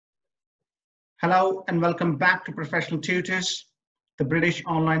Hello and welcome back to Professional Tutors, the British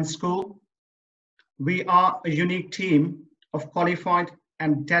online school. We are a unique team of qualified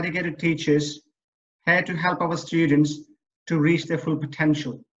and dedicated teachers here to help our students to reach their full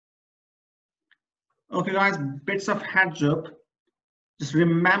potential. Okay guys, bits of heads up. Just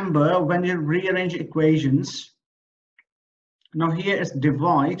remember when you rearrange equations, now here is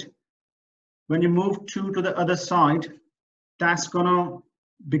divide. When you move 2 to the other side, that's gonna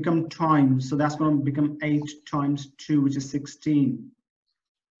become times, so that's going to become 8 times 2, which is 16.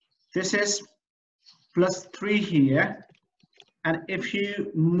 This is plus 3 here, and if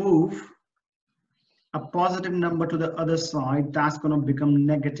you move a positive number to the other side, that's going to become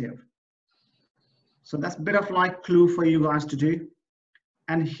negative. So that's a bit of like clue for you guys to do.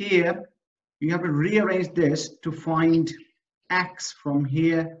 And here you have to rearrange this to find x from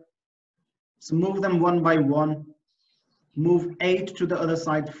here. So move them one by one. Move 8 to the other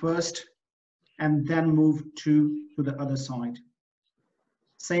side first, and then move 2 to the other side.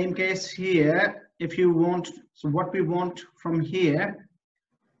 Same case here. If you want, so what we want from here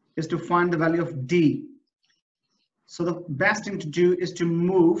is to find the value of d. So the best thing to do is to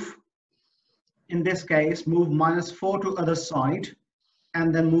move, in this case, move -4 to other side,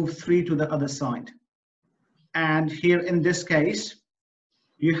 and then move 3 to the other side. And here in this case,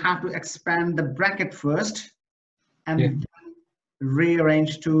 you have to expand the bracket first, and then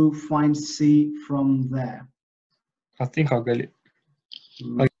rearrange to find C from there. I think I'll get it.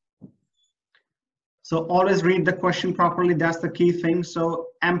 So always read the question properly. That's the key thing.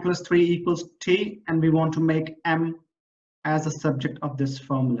 So m plus 3 equals t, and we want to make m as the subject of this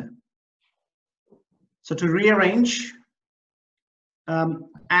formula. So to rearrange,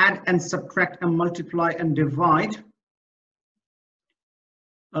 add and subtract and multiply and divide.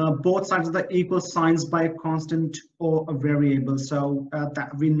 Both sides of the equal signs by a constant or a variable. So that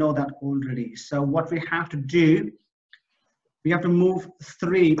we know that already. So what we have to do, we have to move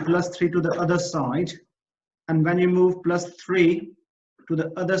 3 plus 3 to the other side. And when you move plus 3 to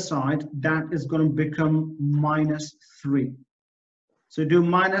the other side, that is going to become -3. So do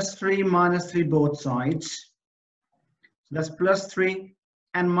 -3 both sides. So that's plus 3,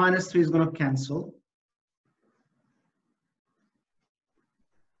 and -3 is going to cancel.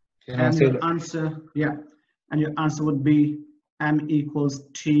 And your answer, and your answer would be m equals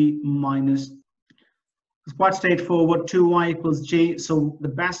t minus. It's quite straightforward. 2y equals g. So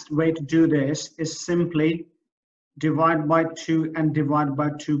the best way to do this is simply divide by 2 and divide by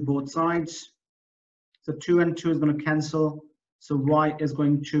 2 both sides. So 2 and 2 is going to cancel. So y is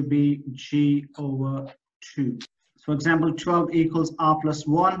going to be g over 2. So for example, 12 equals r plus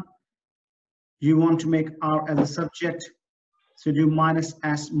 1. You want to make r as a subject. So do minus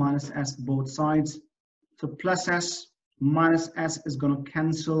s both sides. So plus s minus s is going to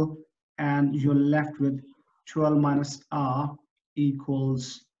cancel, and you're left with 12 minus r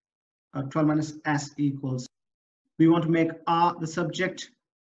equals 12 minus s equals. We want to make r the subject.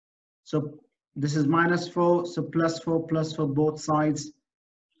 So this is -4. So +4 both sides.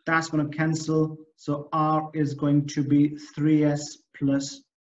 That's going to cancel. So r is going to be 3s plus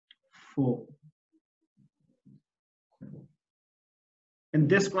 4. In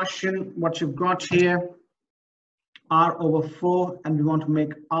this question, what you've got here, r over 4, and we want to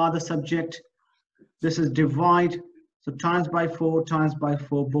make r the subject. This is divide, so times by 4 times by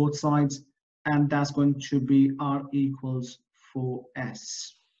 4 both sides, and that's going to be r equals 4s.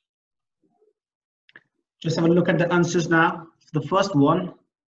 Just have a look at the answers now. The first one,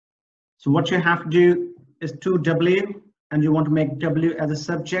 so what you have to do is 2w, and you want to make w as a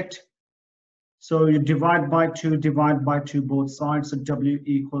subject. So you divide by 2 both sides. So w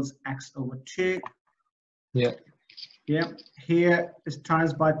equals x over 2. Yeah. Here is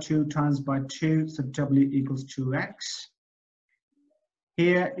times by 2. So w equals 2x.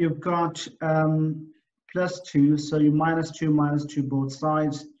 Here you've got plus 2. So you -2 both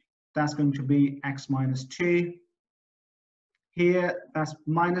sides. That's going to be x minus 2. Here that's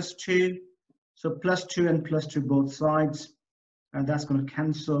 -2. So plus 2 and plus 2 both sides. And that's going to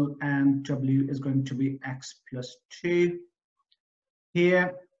cancel, and w is going to be x plus 2. Here,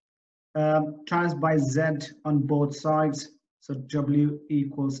 times by z on both sides, so w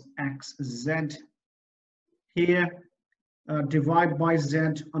equals xz. Here, divide by z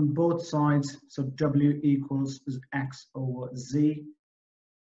on both sides, so w equals x over z.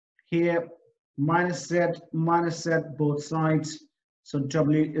 Here, minus z both sides, so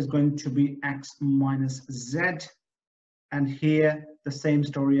w is going to be x minus z. And here, the same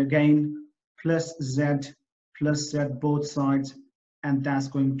story again, plus z both sides, and that's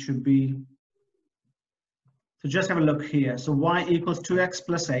going to be, so just have a look here. So y equals 2x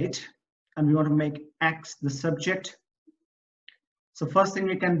plus 8. and we want to make x the subject. So first thing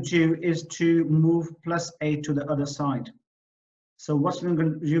we can do is to move +8 to the other side. So what you're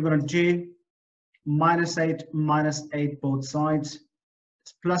going to do, -8 both sides.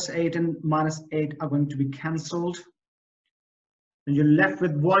 +8 and -8 are going to be cancelled. And you're left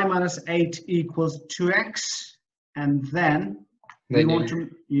with y -8 equals 2x. And then we want to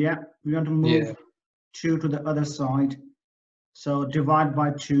move 2 to the other side. So divide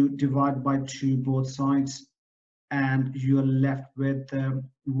by 2 both sides. And you're left with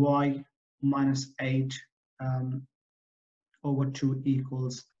y -8 over 2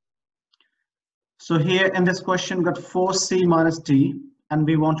 equals. So here in this question, we've got 4c minus d, and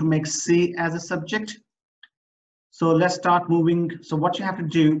we want to make c as a subject. So let's start moving. So what you have to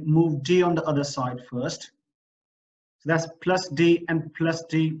do, move d on the other side first. So that's plus d and plus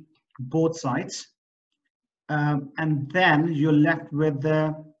d both sides. And then you're left with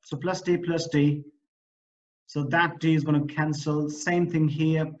so plus d. So that d is going to cancel. Same thing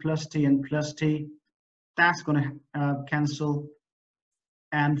here, plus t and plus t. That's going to cancel.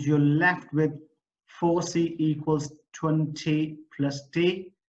 And you're left with 4c equals 20 plus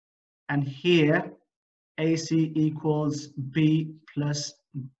d. And here, AC equals B plus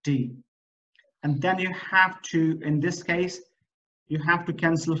D. And then you have to, in this case, you have to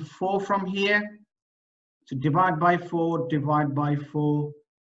cancel 4 from here. So divide by 4, divide by 4.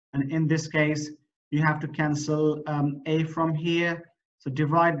 And in this case, you have to cancel A from here. So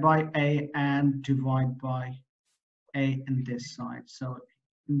divide by A and divide by A in this side. So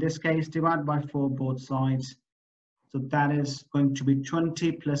in this case, divide by 4 both sides. So that is going to be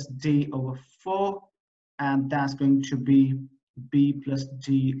 20 plus D over 4. And that's going to be B plus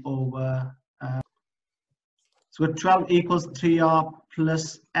D over. So 12 equals 3R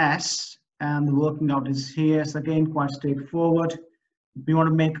plus S. And the working out is here. So again, quite straightforward. We want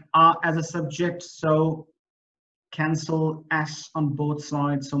to make R as a subject. So cancel S on both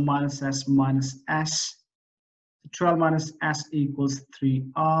sides. So minus S minus S. 12 minus S equals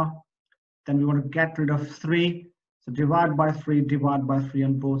 3R. Then we want to get rid of 3. So divide by 3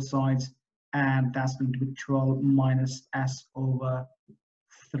 on both sides. And that's going to be 12 minus S over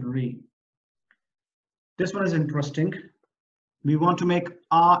 3. This one is interesting. We want to make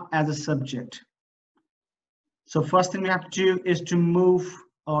R as a subject. So first thing we have to do is to move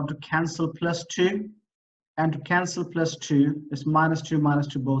or to cancel plus 2. And to cancel plus 2 is minus 2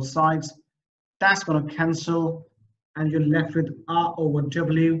 both sides. That's going to cancel. And you're left with R over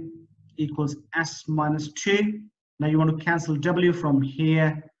W equals S minus 2. Now you want to cancel W from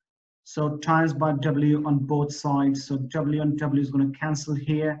here. So times by W on both sides. So W and W is going to cancel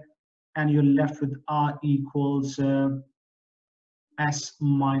here. And you're left with R equals S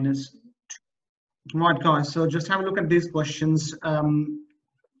minus 2. Right, guys. So just have a look at these questions.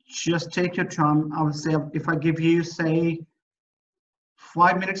 Just take your time. I would say if I give you, say,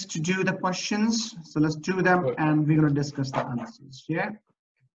 5 minutes to do the questions. So let's do them and we're going to discuss the answers. Yeah.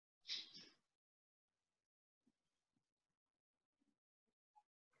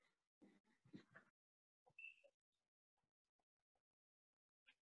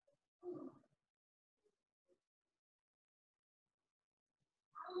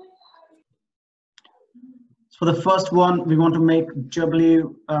 For the first one, we want to make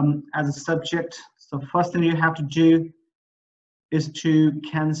W as a subject. So first thing you have to do is to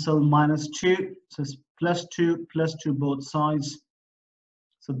cancel minus 2. So it's plus 2 both sides.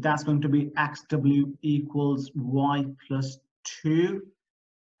 So that's going to be XW equals Y plus 2.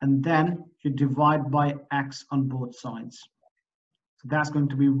 And then you divide by X on both sides. So that's going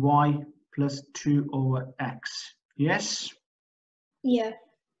to be Y plus 2 over X. Yes? Yeah.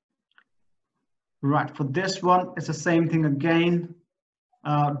 Right, for this one, it's the same thing again.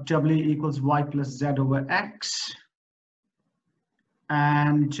 W equals Y plus Z over X.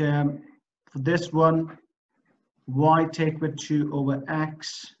 And for this one, Y take with 2 over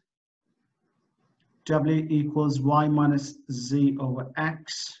X. W equals Y minus Z over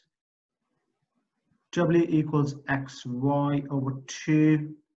X. W equals XY over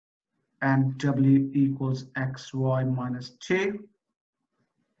 2. And W equals XY minus 2.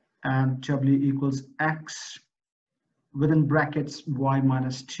 And W equals X within brackets Y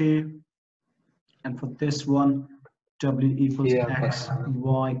minus 2. And for this one, W equals X,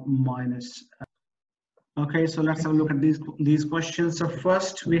 Y minus. Okay, so let's have a look at these questions. So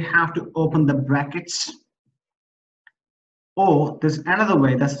first we have to open the brackets. Or there's another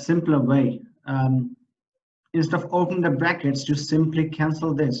way, that's a simpler way. Instead of opening the brackets, you simply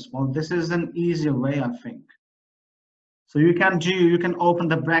cancel this. Well, this is an easier way, I think. So you can open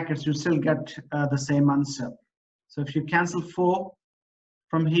the brackets, you still get the same answer. So if you cancel 4,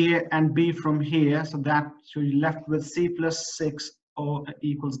 from here and b from here. So you're left with c plus 6 or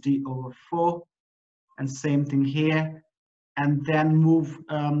equals d over 4. And same thing here. And then move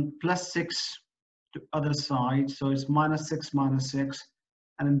plus 6 to other side. So it's minus 6 minus 6.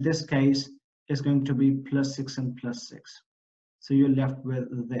 And in this case, it's going to be plus 6 and plus 6. So you're left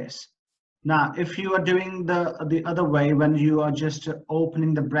with this. Now, if you are doing the other way, when you are just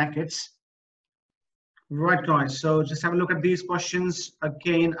opening the brackets, right, guys, so just have a look at these questions.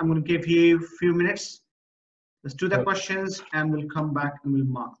 Again, I'm going to give you a few minutes. Let's do the questions and we'll come back and we'll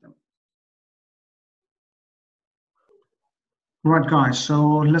mark them. Right, guys, so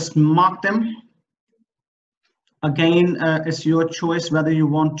let's mark them. Again, it's your choice whether you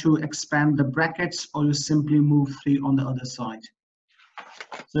want to expand the brackets or you simply move 3 on the other side.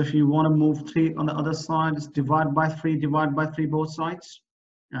 So if you want to move 3 on the other side, it's divide by 3 both sides,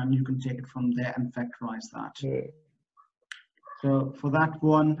 and you can take it from there and factorize that. Yeah. So for that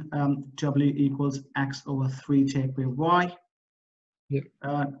one, w equals x over 3 take away y.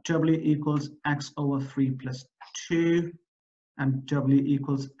 Yeah. W equals x over 3 plus 2, and w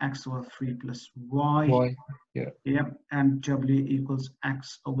equals x over 3 plus y. Y. Yeah. Yep, and w equals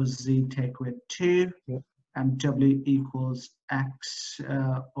x over z take away 2. Yeah. And w equals x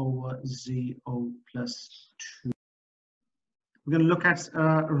over z o plus 2. We're going to look at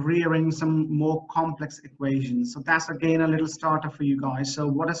rearranging some more complex equations. So that's again a little starter for you guys. So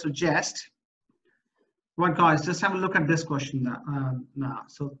what I suggest, right, guys, just have a look at this question now.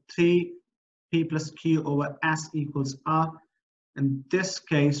 So 3p plus q over s equals r. In this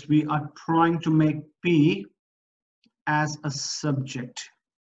case, we are trying to make p as a subject.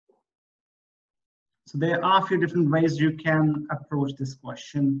 So there are a few different ways you can approach this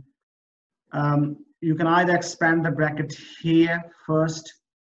question. You can either expand the bracket here first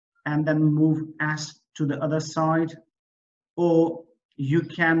and then move s to the other side, or you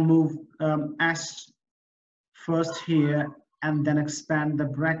can move s first here and then expand the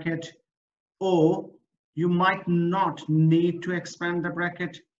bracket, or you might not need to expand the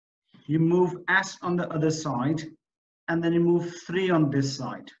bracket. You move s on the other side and then you move 3 on this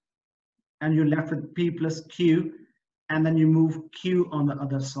side. And you're left with p plus q, and then you move q on the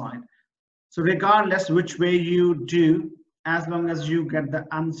other side. So regardless which way you do, as long as you get the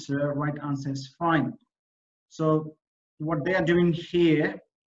answer, right answer is fine. So what they are doing here,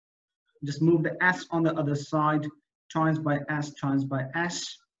 just move the s on the other side, times by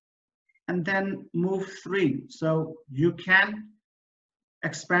s, and then move 3. So you can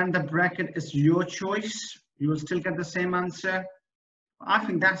expand the bracket, it's your choice. You will still get the same answer. I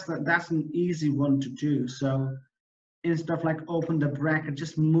think that's an easy one to do. So instead of like open the bracket,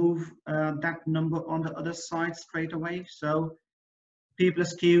 just move that number on the other side straight away. So p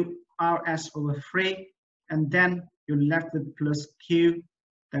plus q rs over 3, and then you're left with plus q.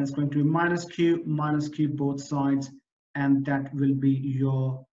 Then it's going to be minus q both sides, and that will be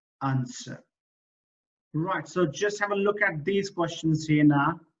your answer. Right, so just have a look at these questions here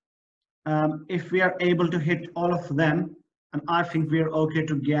now. If we are able to hit all of them, and I think we're okay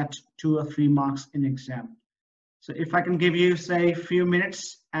to get 2 or 3 marks in exam. So if I can give you, say, a few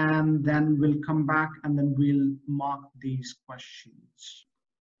minutes, and then we'll come back and then we'll mark these questions.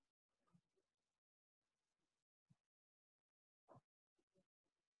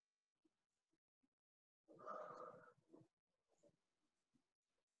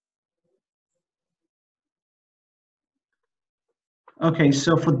 Okay,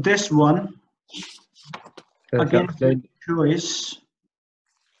 so for this one, again, choice.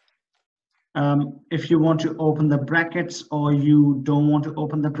 If you want to open the brackets or you don't want to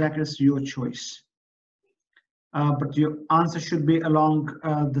open the brackets, your choice. But your answer should be along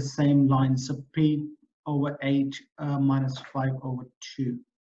the same line. So p over 8 minus 5 over 2.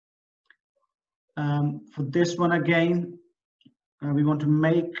 For this one again, we want to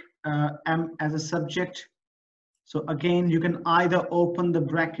make m as a subject. So again, you can either open the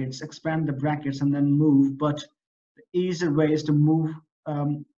brackets, expand the brackets, and then move, but the easier way is to move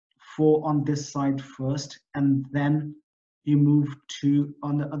 4 on this side first, and then you move 2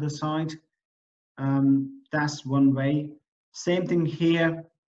 on the other side. That's one way. Same thing here,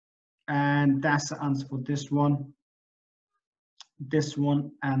 and that's the answer for this one,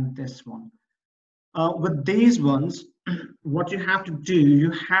 and this one. With these ones, what you have to do, you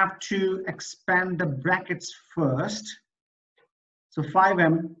have to expand the brackets first. So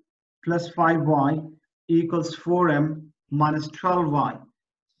 5m plus 5y equals 4m minus 12y.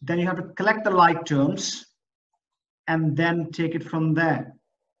 Then you have to collect the like terms and then take it from there.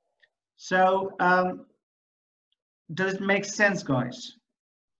 So does it make sense, guys?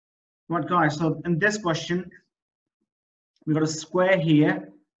 What, guys? So in this question, We've got a square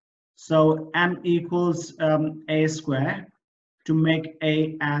here. So m equals a square to make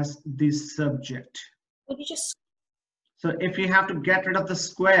a as the subject. So if you have to get rid of the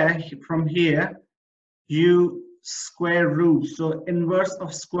square from here, you square root. So inverse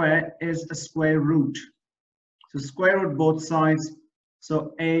of square is a square root. So square root both sides.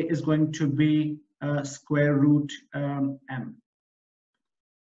 So a is going to be square root m.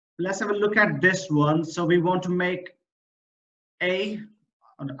 Let's have a look at this one. So we want to make a,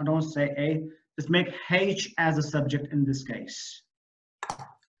 I don't say a, just make h as a subject in this case.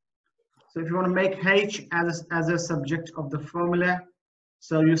 So if you want to make h as a subject of the formula,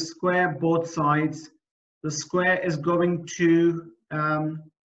 so you square both sides. The square is going to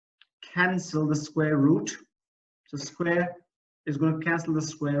cancel the square root. So square is going to cancel the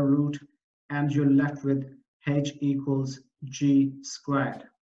square root, and you're left with h equals g squared.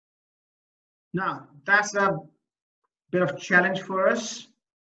 Now that's a bit of challenge for us.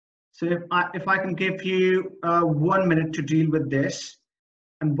 So if I can give you 1 minute to deal with this,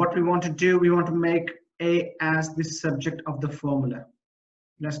 and what we want to do, we want to make a as the subject of the formula.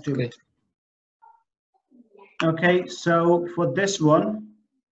 Let's do it. Okay, so for this one,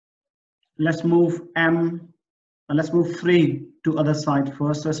 let's move m, and let's move 3 to other side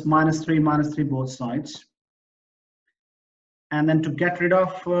first. So it's -3 both sides. And then to get rid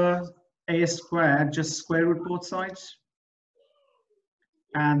of a squared, just square root both sides.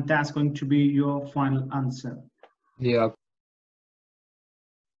 And that's going to be your final answer. Yeah.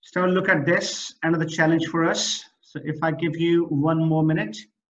 So look at this, another challenge for us. So if I give you 1 more minute,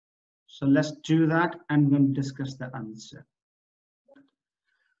 so let's do that and then discuss the answer.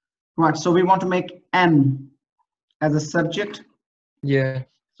 Right, so we want to make n as a subject. Yeah.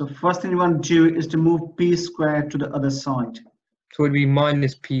 So first thing you want to do is to move p squared to the other side. So it'd be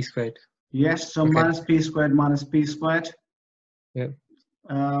minus p squared. Yes, so Okay. minus p squared. Yeah.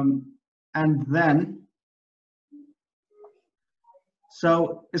 And then,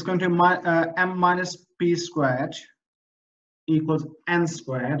 so it's going to be m minus p squared equals n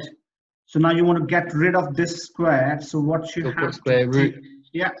squared. So now you want to get rid of this square. So what you have square root.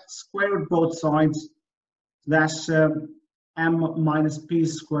 Yeah, square root both sides. That's m minus p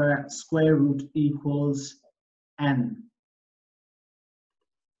squared square root equals n.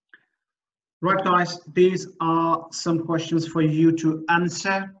 Right, guys, these are some questions for you to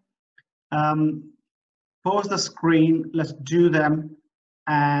answer. Pause the screen, let's do them,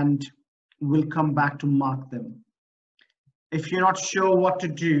 and we'll come back to mark them. If you're not sure what to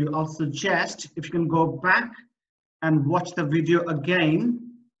do, I'll suggest if you can go back and watch the video again,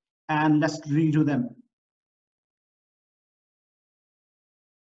 and let's redo them.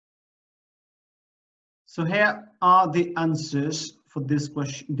 So here are the answers for these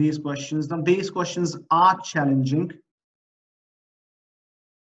questions. Now these questions are challenging,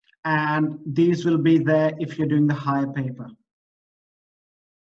 and these will be there if you're doing the higher paper.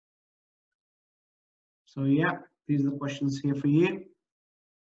 So yeah, these are the questions here for you.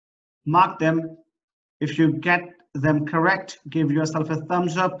 Mark them. If you get them correct, give yourself a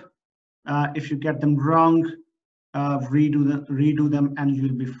thumbs up. If you get them wrong, redo them and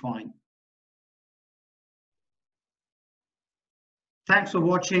you'll be fine. Thanks for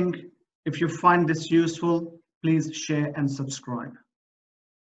watching. If you find this useful, please share and subscribe.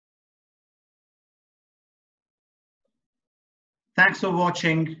 Thanks for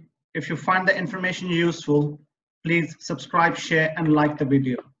watching. If you find the information useful, please subscribe, share, and like the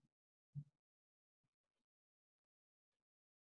video.